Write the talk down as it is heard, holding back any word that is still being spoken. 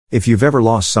If you've ever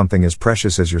lost something as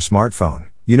precious as your smartphone,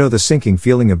 you know the sinking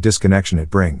feeling of disconnection it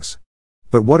brings.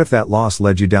 But what if that loss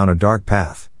led you down a dark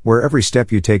path, where every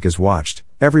step you take is watched,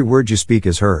 every word you speak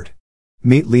is heard?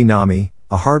 Meet Lee Nami,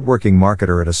 a hard-working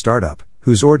marketer at a startup,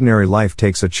 whose ordinary life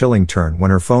takes a chilling turn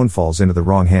when her phone falls into the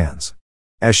wrong hands.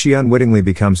 As she unwittingly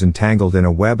becomes entangled in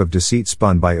a web of deceit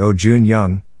spun by Oh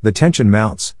Jun-young, the tension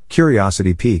mounts,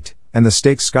 curiosity piqued, and the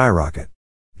stakes skyrocket.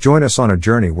 Join us on a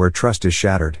journey where trust is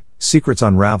shattered, secrets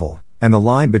unravel, and the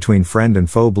line between friend and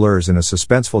foe blurs in a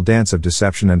suspenseful dance of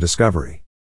deception and discovery.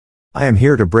 I am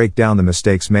here to break down the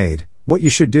mistakes made, what you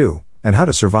should do, and how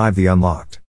to survive the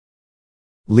unlocked.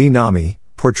 Lee Nami,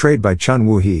 portrayed by Chun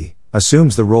Woo-hee,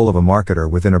 assumes the role of a marketer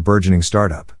within a burgeoning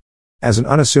startup. As an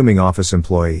unassuming office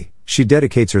employee, she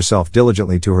dedicates herself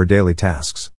diligently to her daily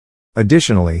tasks.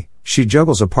 Additionally, she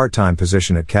juggles a part-time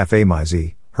position at Café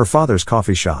Maizi, her father's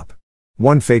coffee shop.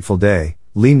 One fateful day,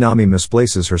 Lee Nami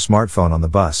misplaces her smartphone on the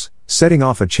bus, setting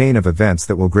off a chain of events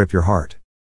that will grip your heart.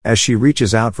 As she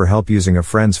reaches out for help using a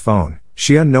friend's phone,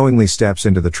 she unknowingly steps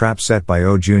into the trap set by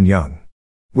Oh Jun-young.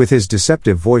 With his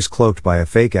deceptive voice cloaked by a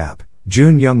fake app,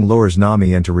 Jun-young lures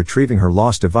Nami into retrieving her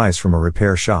lost device from a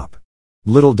repair shop.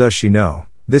 Little does she know,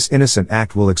 this innocent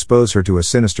act will expose her to a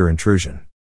sinister intrusion.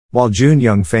 While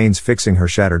Jun-young feigns fixing her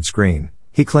shattered screen,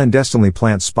 he clandestinely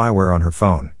plants spyware on her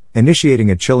phone,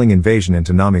 initiating a chilling invasion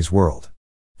into Nami's world.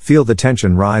 Feel the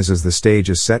tension rise as the stage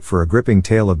is set for a gripping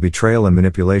tale of betrayal and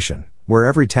manipulation, where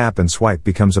every tap and swipe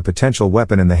becomes a potential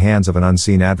weapon in the hands of an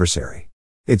unseen adversary.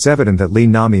 It's evident that Lee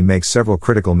Nami makes several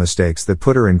critical mistakes that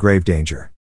put her in grave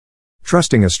danger.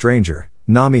 Trusting a stranger,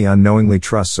 Nami unknowingly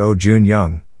trusts Oh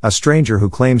Jun-young, a stranger who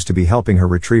claims to be helping her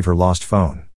retrieve her lost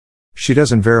phone. She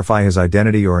doesn't verify his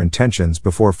identity or intentions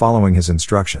before following his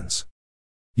instructions.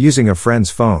 Using a friend's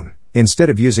phone,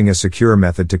 instead of using a secure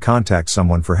method to contact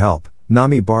someone for help,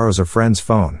 Nami borrows a friend's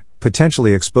phone,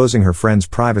 potentially exposing her friend's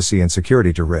privacy and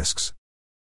security to risks.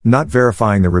 Not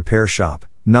verifying the repair shop,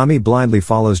 Nami blindly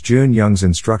follows Jun-young's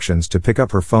instructions to pick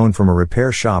up her phone from a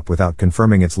repair shop without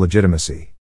confirming its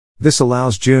legitimacy. This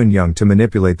allows Jun-young to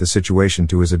manipulate the situation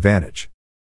to his advantage.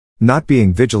 Not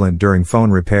being vigilant during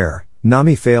phone repair,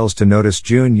 Nami fails to notice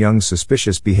Jun-young's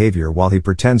suspicious behavior while he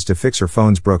pretends to fix her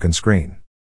phone's broken screen.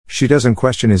 She doesn't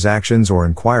question his actions or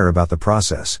inquire about the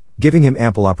process, giving him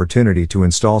ample opportunity to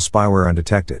install spyware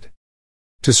undetected.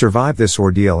 To survive this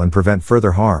ordeal and prevent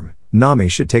further harm, Nami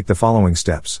should take the following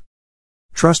steps.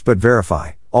 Trust but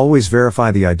verify. Always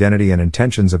verify the identity and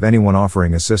intentions of anyone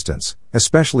offering assistance,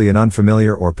 especially in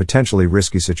unfamiliar or potentially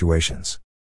risky situations.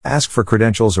 Ask for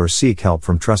credentials or seek help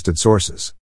from trusted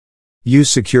sources. Use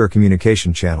secure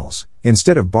communication channels.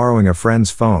 Instead of borrowing a friend's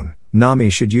phone, Nami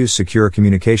should use secure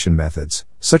communication methods,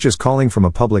 such as calling from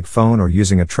a public phone or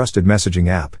using a trusted messaging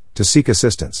app, to seek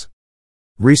assistance.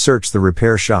 Research the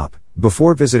repair shop.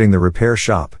 Before visiting the repair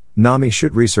shop, Nami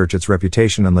should research its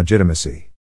reputation and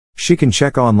legitimacy. She can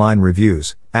check online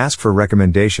reviews, ask for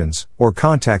recommendations, or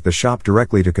contact the shop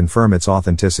directly to confirm its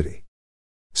authenticity.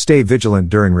 Stay vigilant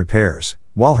during repairs.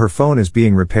 While her phone is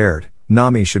being repaired,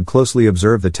 Nami should closely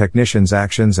observe the technician's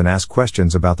actions and ask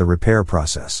questions about the repair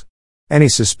process. Any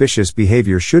suspicious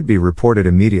behavior should be reported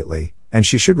immediately, and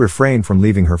she should refrain from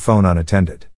leaving her phone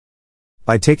unattended.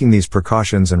 By taking these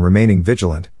precautions and remaining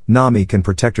vigilant, Nami can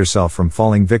protect herself from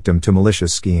falling victim to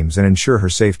malicious schemes and ensure her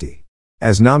safety.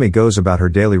 As Nami goes about her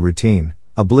daily routine,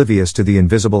 oblivious to the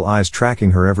invisible eyes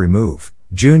tracking her every move,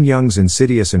 Jun-young's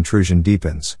insidious intrusion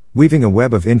deepens, weaving a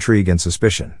web of intrigue and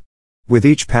suspicion. With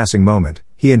each passing moment,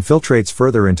 he infiltrates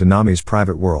further into Nami's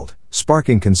private world,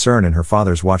 sparking concern in her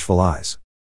father's watchful eyes.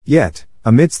 Yet,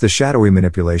 amidst the shadowy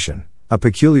manipulation, a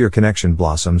peculiar connection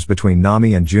blossoms between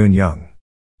Nami and Jun-young.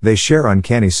 They share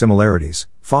uncanny similarities,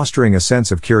 fostering a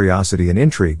sense of curiosity and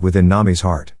intrigue within Nami's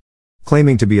heart.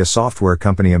 Claiming to be a software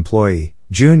company employee,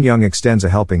 Jun-young extends a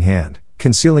helping hand,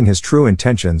 concealing his true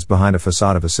intentions behind a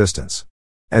facade of assistance.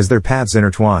 As their paths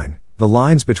intertwine, the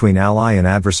lines between ally and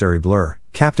adversary blur,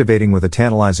 captivating with a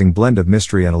tantalizing blend of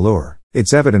mystery and allure.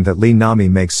 It's evident that Lee Nami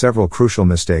makes several crucial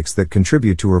mistakes that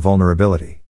contribute to her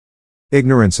vulnerability.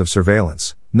 Ignorance of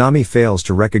surveillance. Nami fails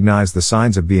to recognize the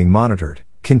signs of being monitored,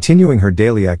 continuing her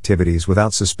daily activities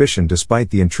without suspicion despite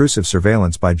the intrusive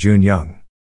surveillance by Jun-young.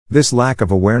 This lack of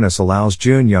awareness allows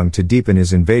Jun-young to deepen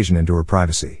his invasion into her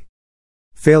privacy.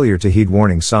 Failure to heed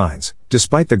warning signs.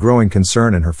 Despite the growing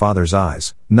concern in her father's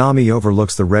eyes, Nami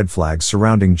overlooks the red flags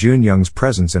surrounding Jun-young's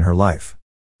presence in her life.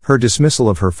 Her dismissal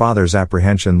of her father's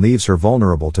apprehension leaves her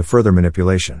vulnerable to further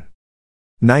manipulation.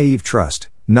 Naive trust.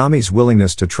 Nami's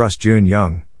willingness to trust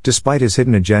Jun-young, despite his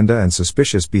hidden agenda and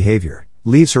suspicious behavior,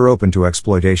 leaves her open to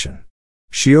exploitation.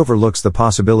 She overlooks the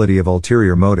possibility of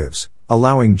ulterior motives,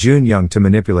 allowing Jun Young to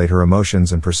manipulate her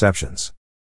emotions and perceptions.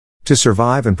 To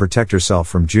survive and protect herself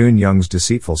from Jun Young's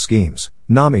deceitful schemes,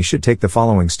 Nami should take the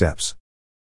following steps.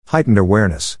 Heightened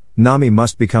awareness. Nami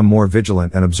must become more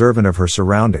vigilant and observant of her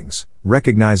surroundings,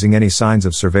 recognizing any signs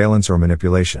of surveillance or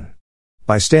manipulation.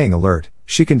 By staying alert,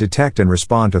 she can detect and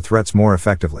respond to threats more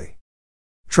effectively.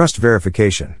 Trust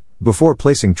verification. Before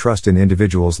placing trust in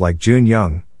individuals like Jun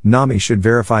Young, Nami should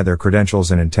verify their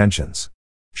credentials and intentions.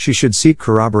 She should seek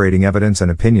corroborating evidence and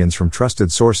opinions from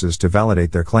trusted sources to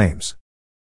validate their claims.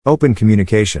 Open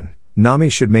communication. Nami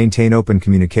should maintain open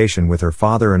communication with her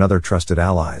father and other trusted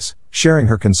allies, sharing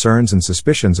her concerns and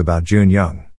suspicions about Jun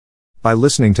Young. By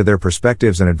listening to their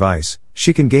perspectives and advice,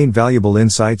 she can gain valuable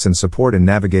insights and support in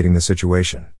navigating the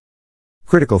situation.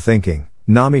 Critical thinking.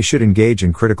 Nami should engage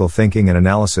in critical thinking and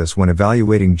analysis when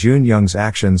evaluating Jun Young's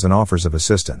actions and offers of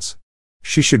assistance.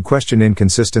 She should question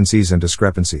inconsistencies and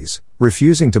discrepancies,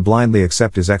 refusing to blindly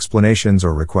accept his explanations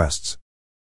or requests.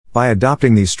 By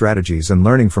adopting these strategies and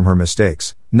learning from her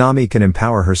mistakes, Nami can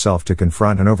empower herself to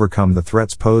confront and overcome the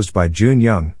threats posed by Jun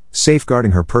Young,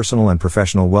 safeguarding her personal and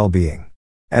professional well-being.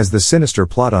 As the sinister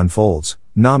plot unfolds,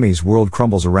 Nami's world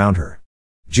crumbles around her.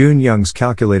 Jun Young's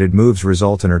calculated moves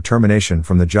result in her termination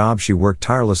from the job she worked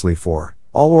tirelessly for,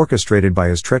 all orchestrated by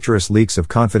his treacherous leaks of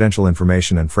confidential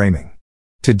information and framing.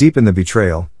 To deepen the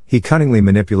betrayal, he cunningly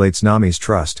manipulates Nami's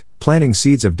trust, planting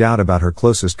seeds of doubt about her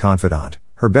closest confidant,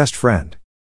 her best friend.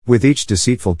 With each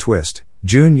deceitful twist,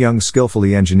 Jun Young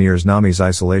skillfully engineers Nami's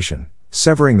isolation,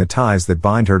 severing the ties that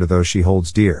bind her to those she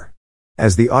holds dear.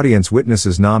 As the audience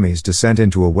witnesses Nami's descent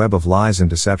into a web of lies and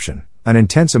deception, an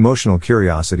intense emotional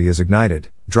curiosity is ignited,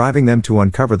 driving them to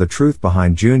uncover the truth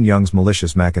behind Jun Young's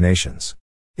malicious machinations.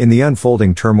 In the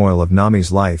unfolding turmoil of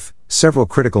Nami's life, several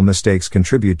critical mistakes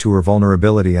contribute to her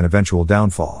vulnerability and eventual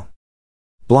downfall.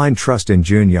 Blind trust in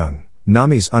Jun Young.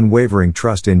 Nami's unwavering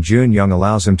trust in Jun Young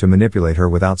allows him to manipulate her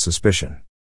without suspicion.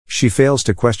 She fails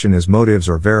to question his motives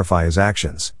or verify his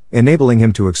actions, enabling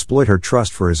him to exploit her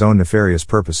trust for his own nefarious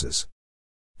purposes.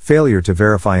 Failure to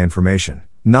verify information.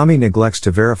 Nami neglects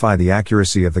to verify the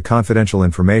accuracy of the confidential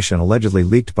information allegedly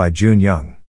leaked by Jun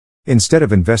Young. Instead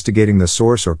of investigating the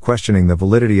source or questioning the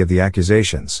validity of the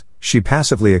accusations, she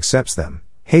passively accepts them,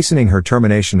 hastening her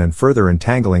termination and further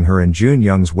entangling her in Jun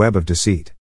Young's web of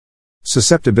deceit.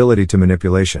 Susceptibility to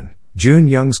manipulation. Jun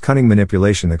Young's cunning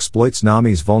manipulation exploits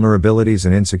Nami's vulnerabilities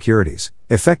and insecurities,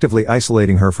 effectively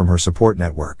isolating her from her support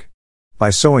network. By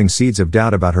sowing seeds of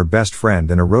doubt about her best friend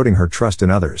and eroding her trust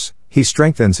in others, he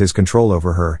strengthens his control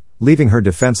over her, leaving her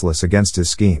defenseless against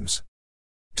his schemes.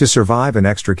 To survive and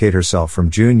extricate herself from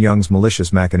Jun Young's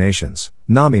malicious machinations,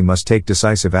 Nami must take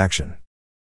decisive action.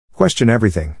 Question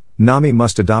everything. Nami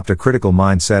must adopt a critical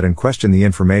mindset and question the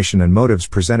information and motives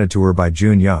presented to her by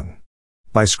Jun Young.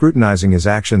 By scrutinizing his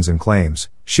actions and claims,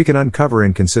 she can uncover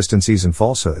inconsistencies and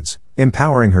falsehoods,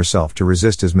 empowering herself to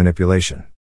resist his manipulation.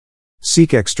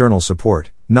 Seek external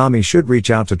support. Nami should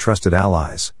reach out to trusted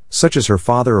allies, such as her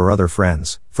father or other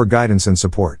friends, for guidance and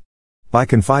support. By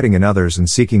confiding in others and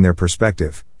seeking their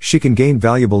perspective, she can gain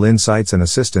valuable insights and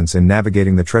assistance in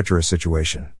navigating the treacherous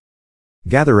situation.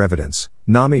 Gather evidence.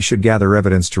 Nami should gather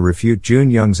evidence to refute Jun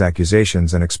Young's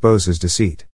accusations and expose his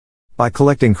deceit. By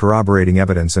collecting corroborating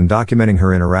evidence and documenting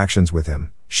her interactions with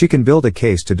him, she can build a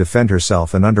case to defend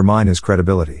herself and undermine his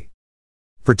credibility.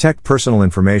 Protect personal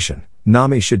information.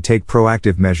 Nami should take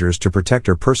proactive measures to protect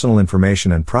her personal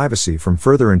information and privacy from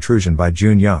further intrusion by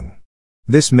Jun Young.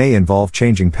 This may involve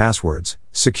changing passwords,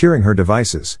 securing her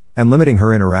devices, and limiting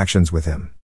her interactions with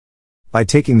him. By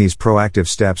taking these proactive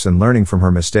steps and learning from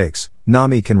her mistakes,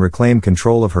 Nami can reclaim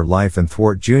control of her life and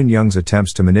thwart Jun Young's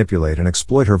attempts to manipulate and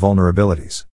exploit her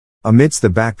vulnerabilities. Amidst the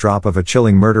backdrop of a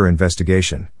chilling murder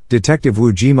investigation, Detective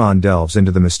Wu Jiman delves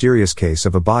into the mysterious case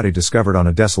of a body discovered on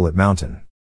a desolate mountain.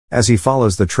 As he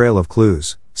follows the trail of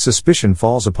clues, suspicion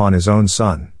falls upon his own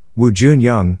son, Wu Jun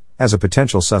Young, as a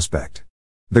potential suspect.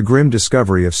 The grim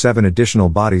discovery of 7 additional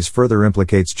bodies further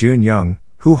implicates Jun Young,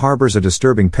 who harbors a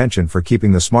disturbing penchant for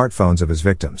keeping the smartphones of his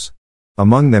victims.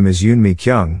 Among them is Yoon Mi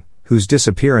Kyung, whose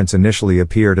disappearance initially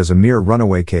appeared as a mere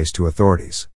runaway case to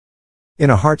authorities. In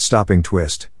a heart-stopping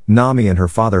twist, Nami and her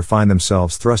father find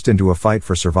themselves thrust into a fight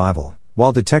for survival,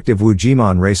 while Detective Wu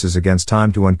Jiman races against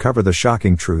time to uncover the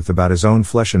shocking truth about his own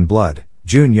flesh and blood,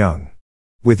 Jun Young.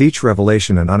 With each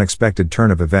revelation and unexpected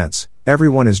turn of events,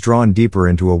 everyone is drawn deeper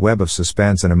into a web of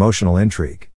suspense and emotional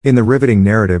intrigue. In the riveting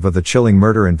narrative of the chilling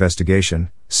murder investigation,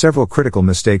 several critical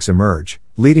mistakes emerge,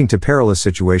 leading to perilous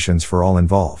situations for all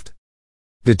involved.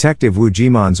 Detective Wu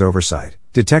Jiman's oversight.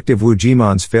 Detective Wu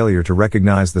Jiman's failure to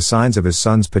recognize the signs of his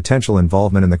son's potential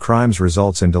involvement in the crimes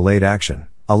results in delayed action,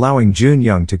 allowing Jun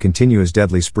Young to continue his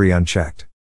deadly spree unchecked.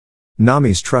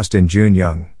 Nami's trust in Jun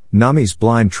Young. Nami's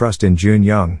blind trust in Jun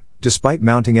Young, despite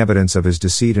mounting evidence of his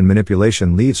deceit and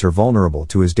manipulation, leaves her vulnerable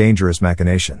to his dangerous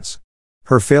machinations.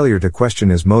 Her failure to question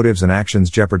his motives and actions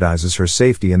jeopardizes her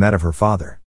safety and that of her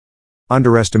father.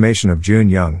 Underestimation of Jun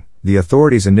Young. The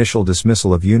authorities' initial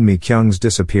dismissal of Yoon Mi Kyung's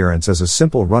disappearance as a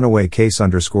simple runaway case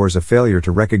underscores a failure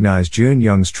to recognize Jun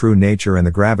Young's true nature and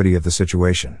the gravity of the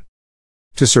situation.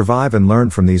 To survive and learn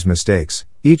from these mistakes,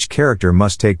 each character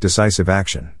must take decisive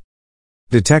action.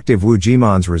 Detective Woo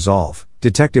Jimon's resolve.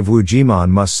 Detective Woo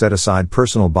Jimon must set aside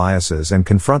personal biases and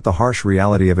confront the harsh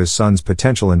reality of his son's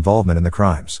potential involvement in the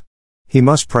crimes. He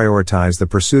must prioritize the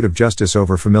pursuit of justice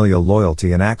over familial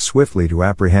loyalty and act swiftly to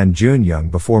apprehend Jun Young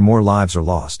before more lives are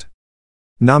lost.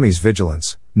 Nami's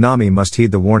vigilance. Nami must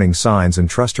heed the warning signs and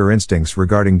trust her instincts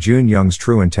regarding Jun Young's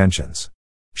true intentions.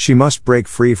 She must break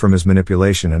free from his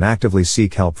manipulation and actively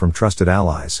seek help from trusted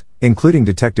allies, including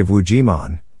Detective Woo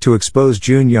Jimon, to expose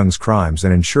Jun Young's crimes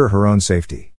and ensure her own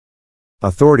safety.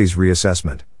 Authorities'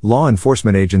 reassessment. Law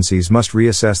enforcement agencies must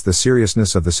reassess the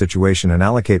seriousness of the situation and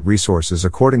allocate resources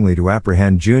accordingly to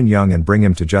apprehend Jun Young and bring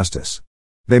him to justice.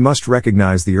 They must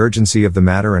recognize the urgency of the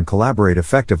matter and collaborate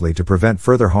effectively to prevent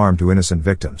further harm to innocent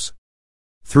victims.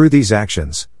 Through these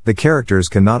actions, the characters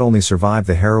can not only survive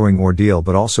the harrowing ordeal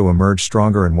but also emerge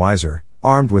stronger and wiser,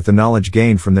 armed with the knowledge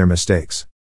gained from their mistakes.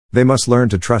 They must learn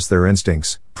to trust their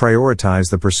instincts, prioritize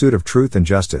the pursuit of truth and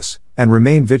justice, and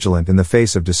remain vigilant in the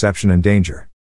face of deception and danger.